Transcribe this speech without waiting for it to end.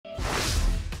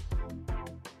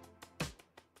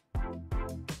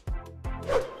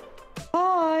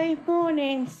Hi,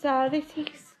 morning. So this is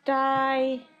it's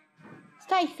day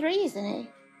 3, isn't it?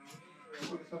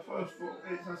 Well, it's the first full,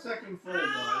 it's the second full day.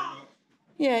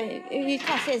 Yeah, you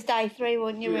class it as day 3,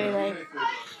 wouldn't you, really?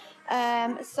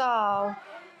 So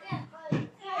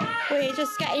we're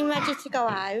just getting ready to go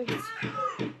out.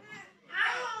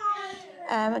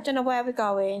 I don't know where we're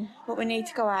going, but we need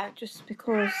to go out just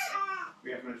because We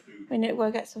have no food.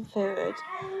 we'll get some food.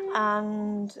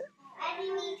 And Ellie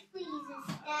needs freezers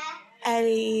there.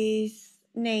 Ellie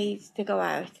needs to go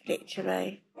out,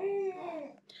 literally.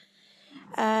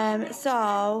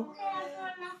 So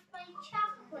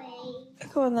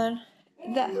go on then.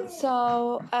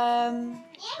 I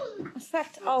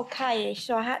slept okay-ish,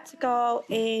 so I had to go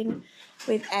in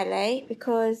with Ellie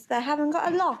because they haven't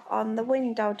got a lock on the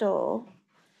window door.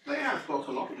 They have got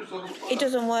a lock, it just doesn't work. It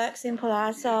doesn't work, simple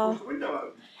as. Force the window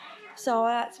open. So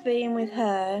I had to be in with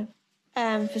her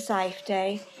for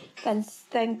safety.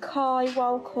 Then Kai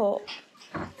woke up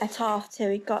at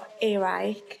 2:30. He got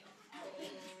earache.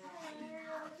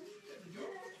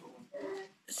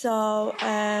 So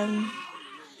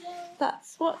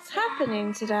that's what's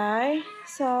happening today.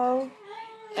 So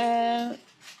I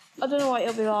don't know what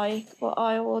it'll be like, but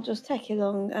I will just take you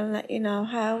along and let you know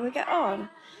how we get on.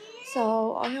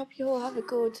 So I hope you all have a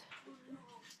good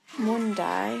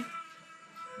Monday.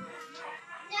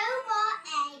 No more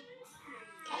eggs.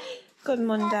 Good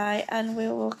Monday, and we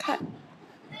will catch.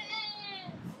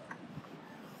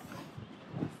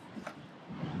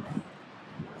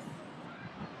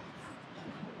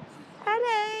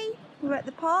 Ellie, we're at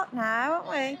the park now, aren't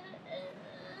we?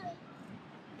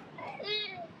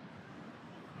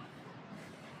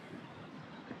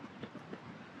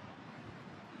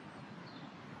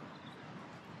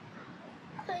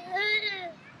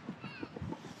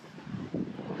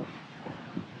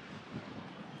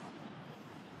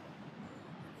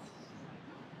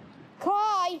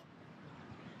 Kai!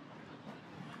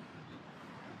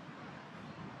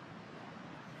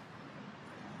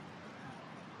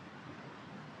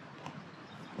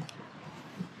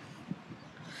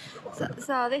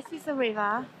 So this is the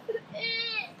river.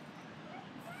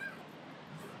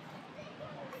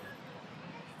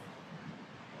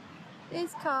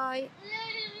 There's Kai.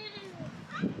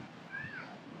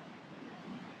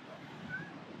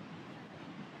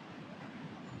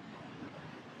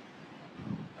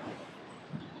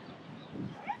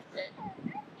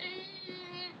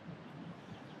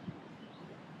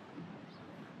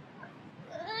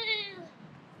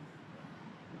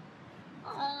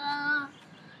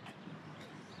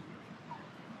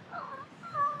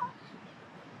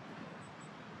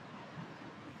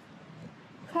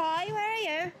 Kai, where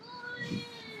are you?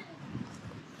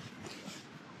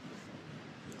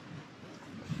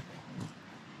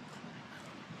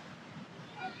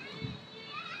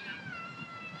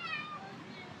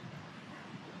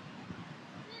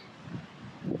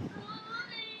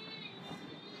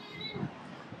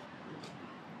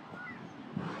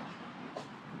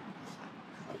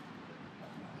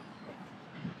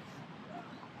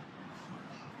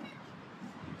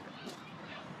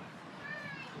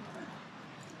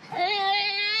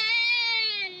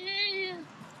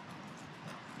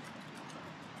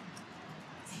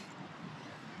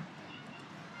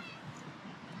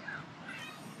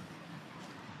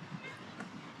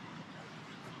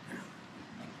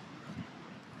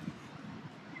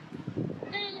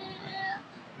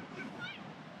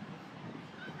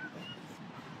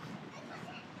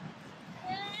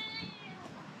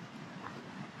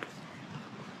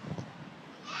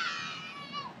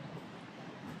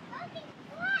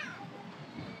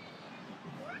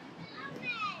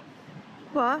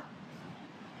 What?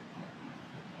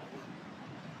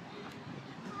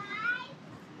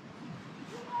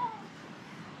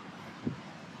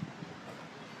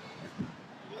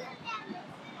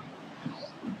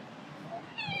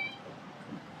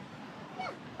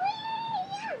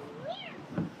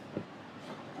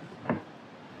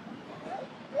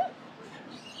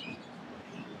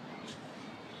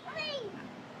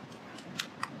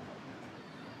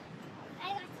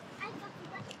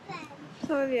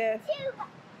 So have you.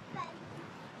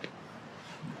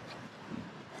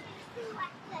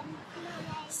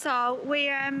 So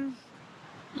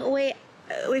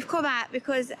we've come out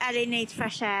because Ellie needs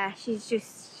fresh air. She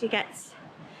gets,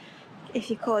 if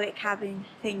you call it, cabin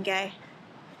thingy.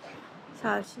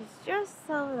 So she's just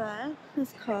over there.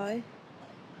 There's Kai.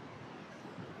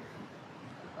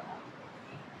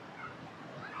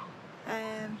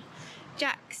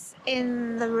 Jack's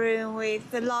in the room with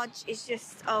the lodge is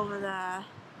just over there. I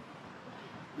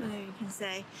don't know if you can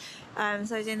see.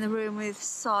 So he's in the room with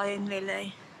Si and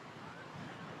Lily.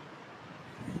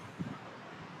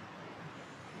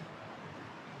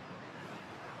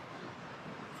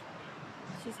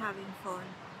 having fun.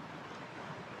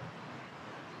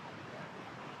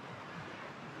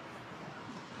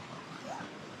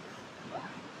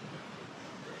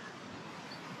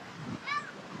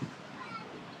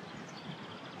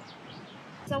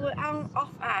 So we're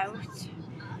off out,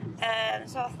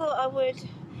 so I thought I would.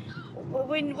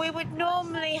 We would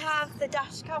normally have the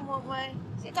dash cam, wouldn't we?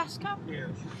 Is it dash cam? Yeah.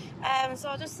 So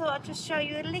I just thought I'd just show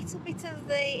you a little bit of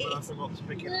the. But I forgot to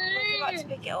pick it up. I forgot to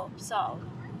pick it up,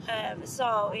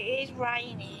 so it is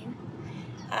raining,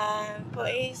 but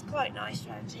it is quite nice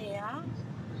around here.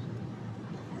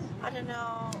 I don't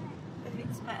know if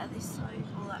it's better this side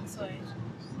or that side.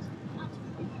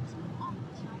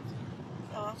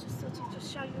 So I just thought I'd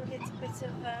just show you a little bit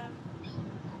of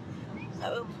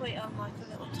that we'll put it on like a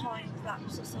little time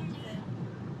lapse or something.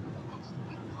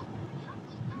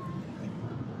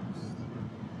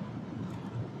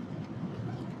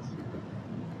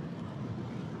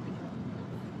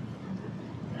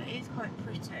 It is quite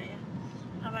pretty.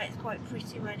 I bet it's quite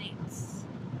pretty when it's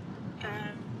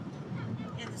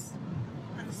when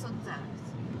the sun's out.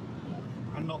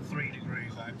 And not 3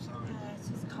 degrees outside. Yeah, it's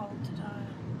just cold today.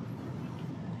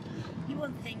 You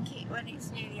wouldn't think it when it's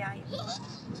nearly April.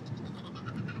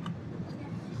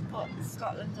 But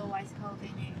Scotland's always cold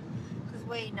in it. Because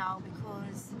we know,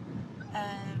 because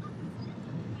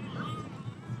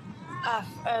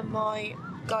my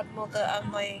godmother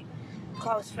and my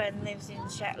close friend lives in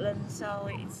Shetland, so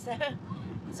it's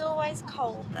always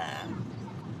cold there.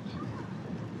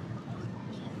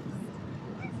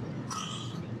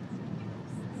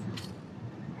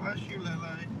 Bless you,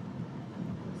 Lily.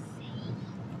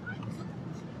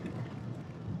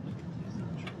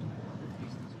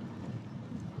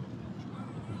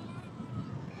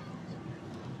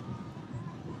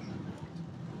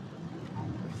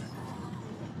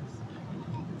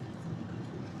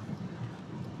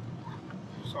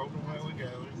 So where we're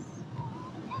going.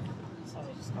 So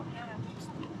we just got out.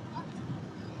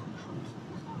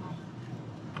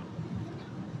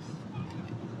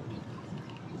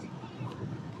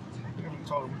 We haven't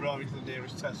told them we're driving to the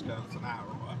nearest Tesco. It's an hour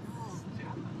away.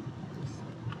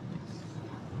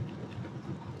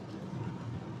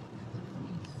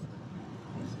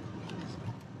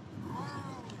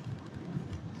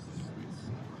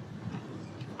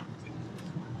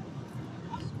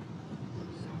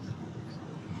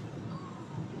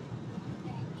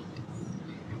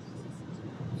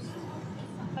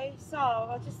 So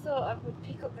I just thought I would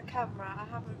pick up the camera.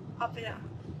 I've been a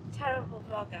terrible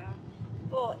vlogger,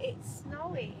 but it's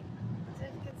snowing. I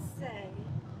don't know if you can see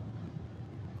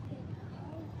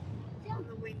on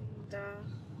the window.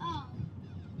 Oh.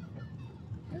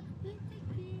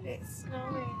 It's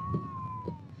snowing.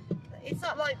 It's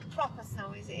not like proper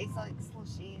snow, is it? It's like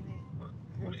slushy, isn't it?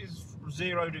 Well, it is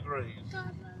 0 degrees.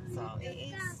 So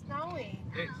it is snowing.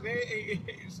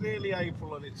 It's nearly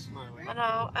April and it's snowing. I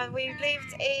know, and we've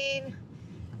lived in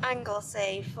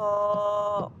Anglesey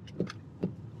for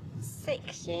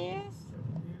 6 years.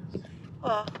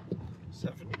 Well,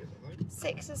 7 years, I think.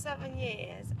 6 or 7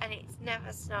 years, and it's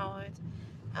never snowed.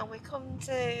 And we come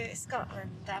to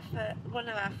Scotland for one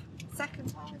of our second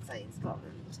time in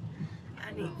Scotland,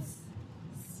 and it's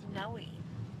snowing.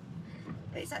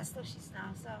 But it's that slushy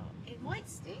snow, so it might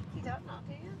stick. You don't know,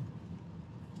 do you?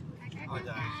 I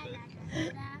doubt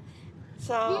it.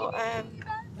 So,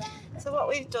 so what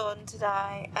we've done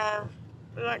today,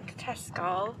 we went to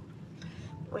Tesco,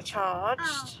 we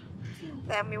charged,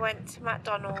 then we went to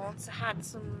McDonald's, had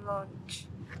some lunch,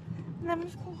 and then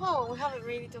we've come home. We haven't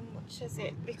really done much, has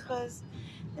it? Because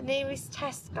the nearest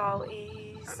Tesco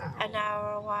is an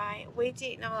hour away. We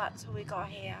didn't know that till we got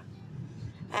here.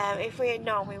 If we had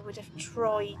known, we would have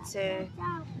tried to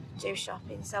do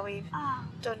shopping. So we've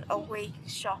done a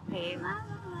week's shopping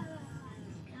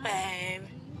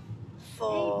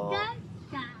for,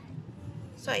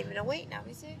 it's not even a week now,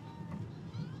 is it?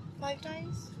 5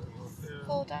 days?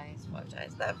 4 days? 5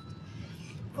 days left.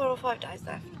 4 or 5 days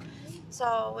left.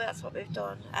 So that's what we've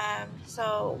done. And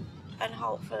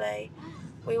hopefully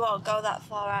we won't go that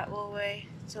far out, will we,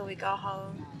 till we go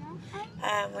home.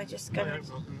 We're just gonna,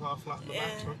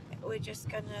 we're just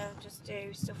gonna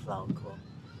do stuff local.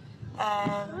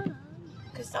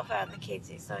 Because it's not fair on the kids.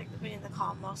 It's like they've been in the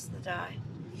car most of the day.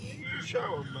 You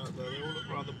show them that though, they all look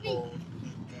rather bored.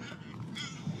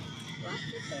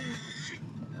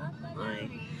 Right.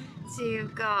 So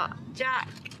you've got Jack,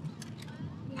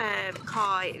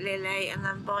 Kai, Lily, and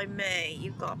then by me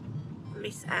you've got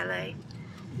Miss Ellie.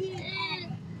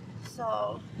 So I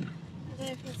don't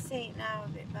know if you can see it now a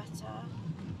bit better,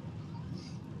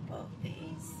 but it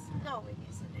is snowing,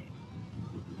 isn't it?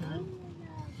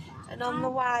 And on the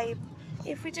way,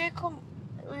 if we do come,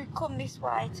 come this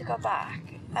way to go back.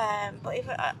 But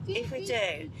if we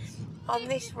do, on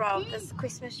this road there's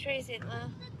Christmas trees in there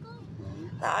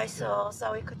that I saw,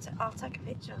 so we could. I'll take a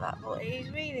picture of that. But it is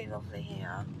really lovely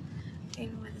here,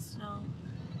 even with the snow.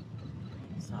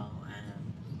 So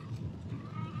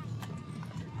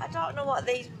I don't know what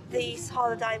these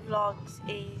holiday vlogs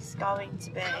is going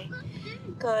to be,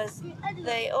 because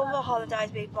the other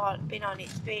holidays we've been on,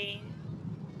 it's been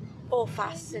all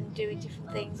fast and doing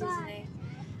different things, isn't it?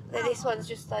 This one's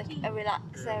just like a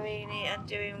relaxer in it and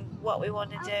doing what we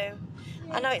want to do.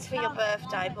 I know it's for your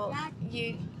birthday, but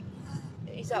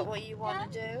is that what you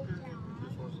want to do?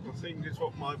 I think it's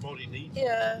what my body needs.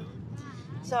 Yeah.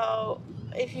 So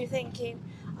if you're thinking,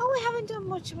 oh, we haven't done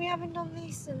much and we haven't done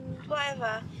this and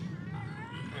whatever.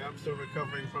 I'm still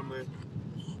recovering from the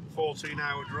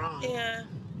 14-hour drive. Yeah.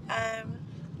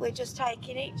 We're just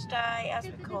taking each day as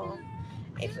we come.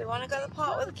 If we want to go to the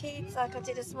park with the kids, like I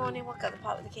did this morning, we'll go to the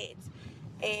park with the kids.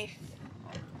 If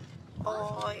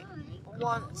I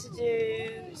want to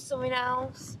do something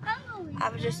else,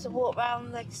 have just a walk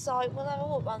around the site, we'll have a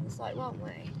walk around the site, won't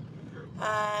we?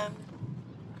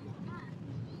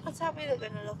 That's how we're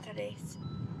going to look at it.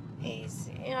 Is,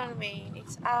 you know what I mean?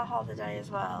 It's our holiday as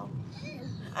well.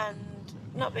 And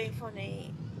not being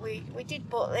funny, we did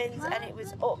Butlins and it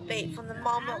was upbeat from the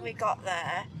moment we got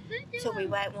there till we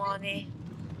went on it.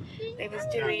 It was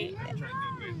doing,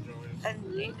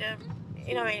 and you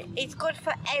know what I mean? It's good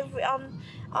for every.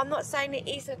 I'm not saying it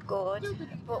isn't good,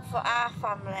 but for our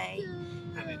family,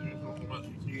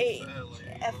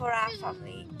 for our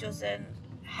family, it doesn't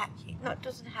help.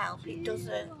 It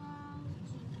doesn't.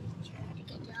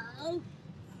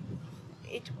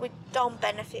 We don't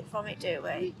benefit from it, do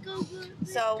we?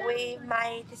 So we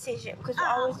made a decision, because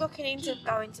I was looking into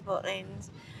going to Butlins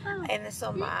in the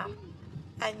summer,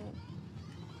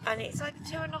 and it's like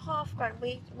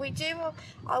 $2,500. We do.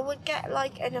 I would get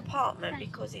like an apartment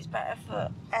because it's better for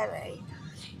Ellie,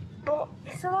 but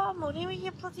it's a lot of money with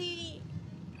your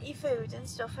food and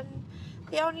stuff. And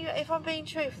if I'm being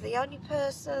truthful, the only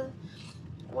person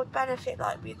would benefit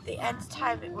like with the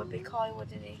entertainment would be Kai,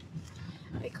 wouldn't he?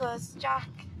 Because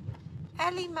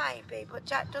Ellie maybe, but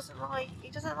Jack doesn't like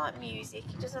music.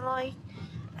 He doesn't like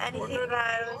anything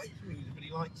loud. He likes music, but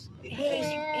he likes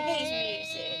his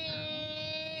music.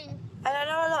 And I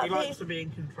know a lot of people to be in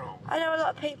control. I know a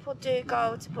lot of people do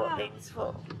go to Butlins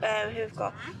for who've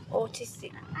got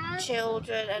autistic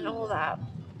children and all that.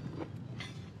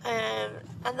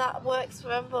 And that works for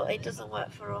them, but it doesn't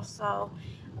work for us. So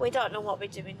we don't know what we're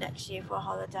doing next year for a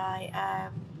holiday.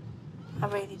 I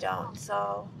really don't.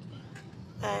 So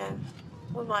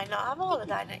we might not have a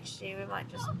holiday next year. We might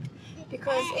just,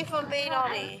 because if I'm being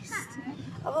honest,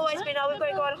 I've always been, we've got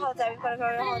to go on holiday, we've got to go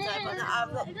on holiday. But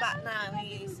I've looked back now.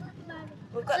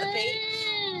 We've got the beach.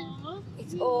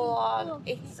 It's all on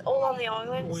the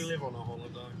islands. We live on a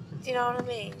holiday. Do you know what I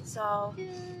mean? So,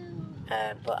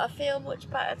 but I feel much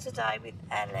better today with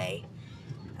Ellie.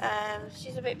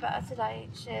 She's a bit better today,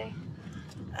 isn't she?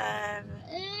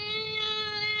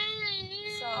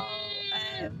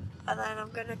 And then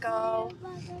I'm gonna go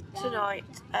tonight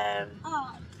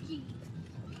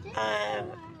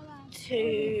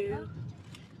to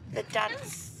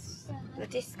the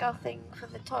disco thing for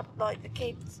the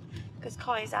kids, because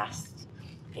Kai's asked.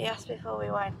 He asked before we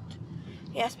went.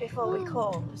 He asked before we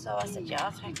come, so I said yeah,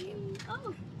 I'll take him.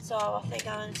 So I think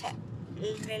I'm gonna take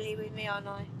Lily with me, aren't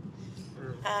I?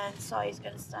 And so he's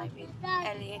gonna stay with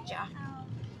Ellie and Jack,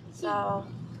 so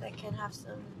they can have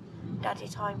some daddy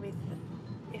time with,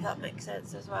 if that makes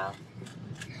sense as well.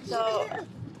 So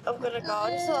I'm gonna go.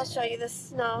 I just thought I'd show you the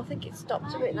snow. I think it's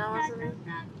stopped a bit now, hasn't it?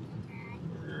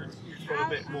 It's got a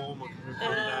bit warmer because we've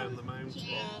gone down the mountain.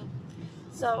 Yeah.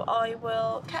 So I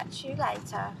will catch you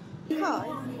later. Hi.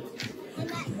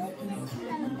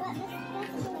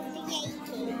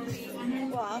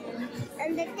 What?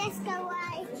 And the disco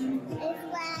way is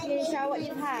where Can you show what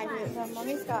you've had? So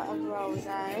Mummy's got a rose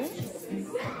out.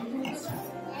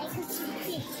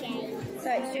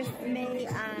 So it's just me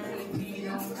and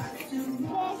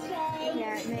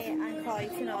Kai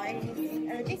tonight.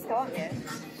 And the disco, aren't you?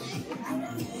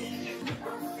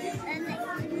 and the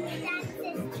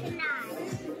dances tonight.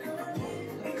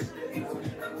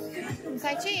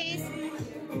 Say cheese.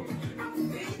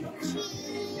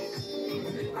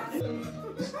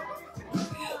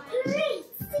 Great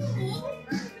singing!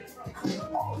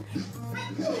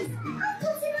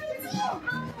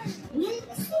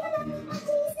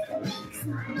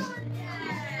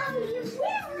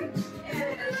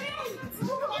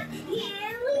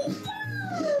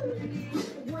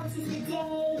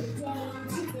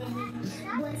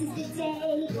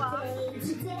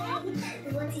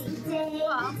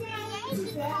 What?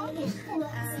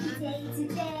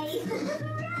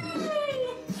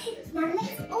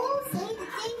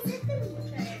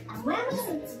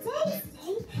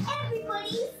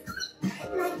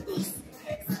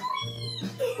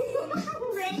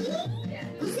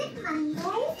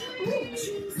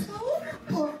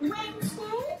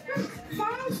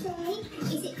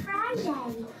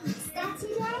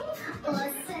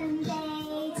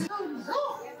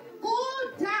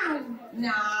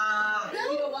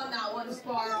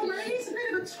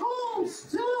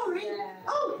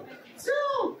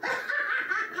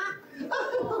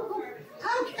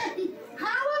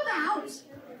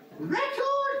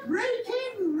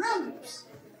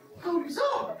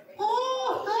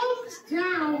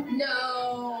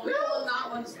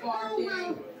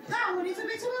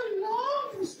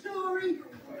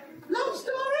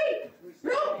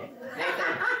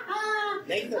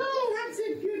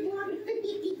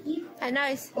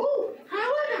 nice. Oh,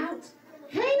 how about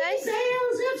hay Nice.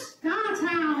 bales of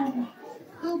Startown?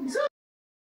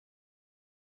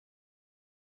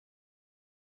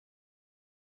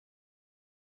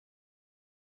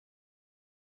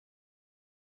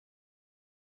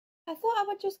 I thought I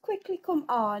would just quickly come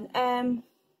on.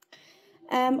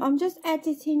 I'm just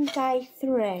editing day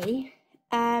 3.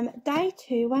 Day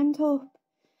 2 went up,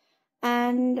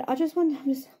 and I just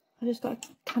got a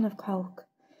can of Coke.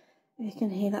 You can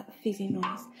hear that fizzy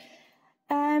noise.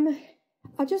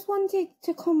 I just wanted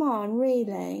to come on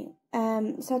really.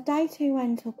 So day 2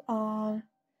 went up on,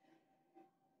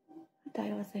 what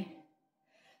day was it?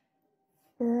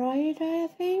 Friday, I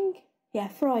think. Yeah,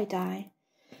 Friday.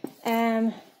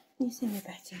 You see me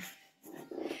better.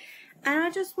 And I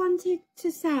just wanted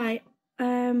to say,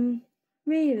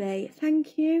 really,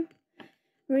 thank you.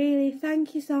 Really,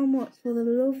 thank you so much for the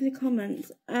lovely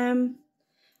comments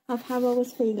of how I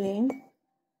was feeling.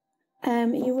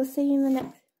 You will see in the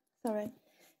next,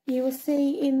 you will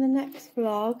see in the next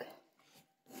vlog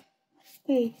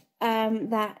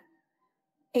that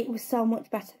it was so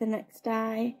much better the next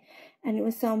day, and it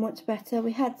was so much better.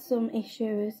 We had some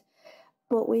issues,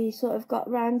 but we sort of got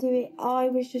round to it. I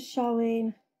was just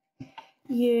showing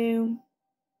you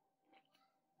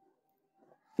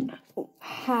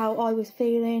how I was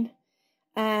feeling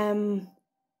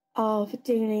of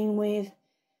dealing with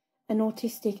an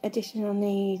autistic additional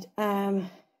need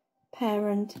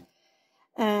parent.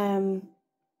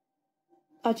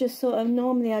 I just sort of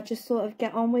normally I just sort of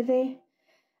get on with it,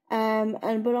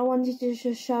 but I wanted to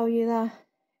just show you that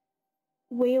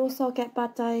we also get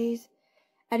bad days,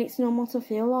 and it's normal to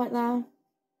feel like that.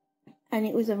 And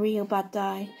it was a real bad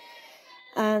day,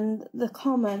 and the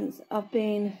comments have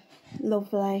been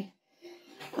lovely.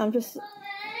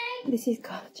 This is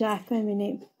Jack, a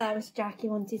minute. That was Jack, he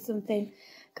wanted something,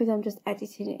 because I'm just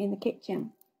editing it in the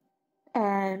kitchen.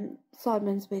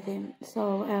 Simon's with him,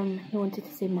 so he wanted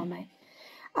to see Mummy.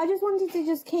 I just wanted to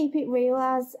just keep it real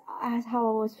as how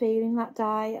I was feeling that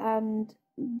day, and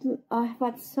I've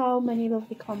had so many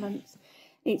lovely comments.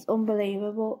 It's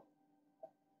unbelievable.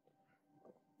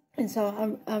 And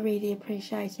so I really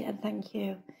appreciate it, and thank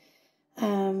you.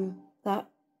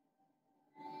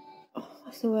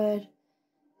 What's the word?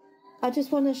 I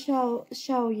just want to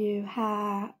show you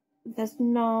how this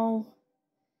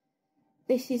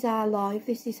is our life,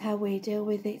 this is how we deal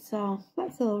with it. So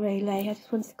that's all really. I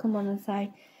just wanted to come on and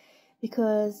say,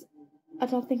 because I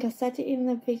don't think I said it in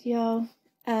the video,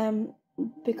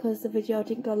 because the video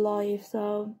didn't go live,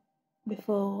 so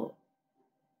before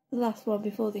the last one,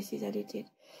 before this is edited.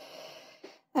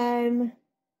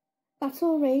 That's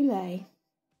all really,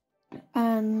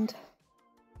 and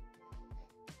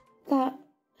that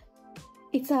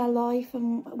it's our life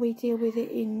and we deal with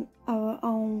it in our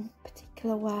own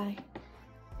particular way.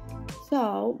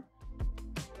 So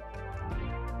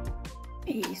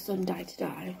it is Sunday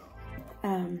today.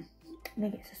 I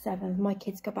think it's the 7th. My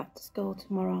kids go back to school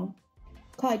tomorrow.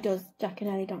 Clyde does. Jack and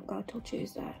Ellie don't go till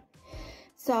Tuesday.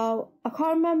 So I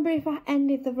can't remember if I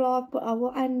ended the vlog, but I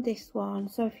will end this one.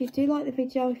 So if you do like the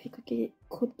video, if you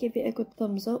could give it a good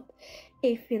thumbs up.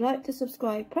 If you like to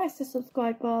subscribe, press the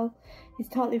subscribe bell. It's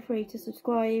totally free to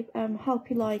subscribe. Hope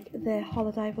you like the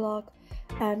holiday vlog,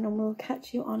 and we'll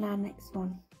catch you on our next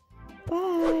one.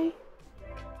 Bye.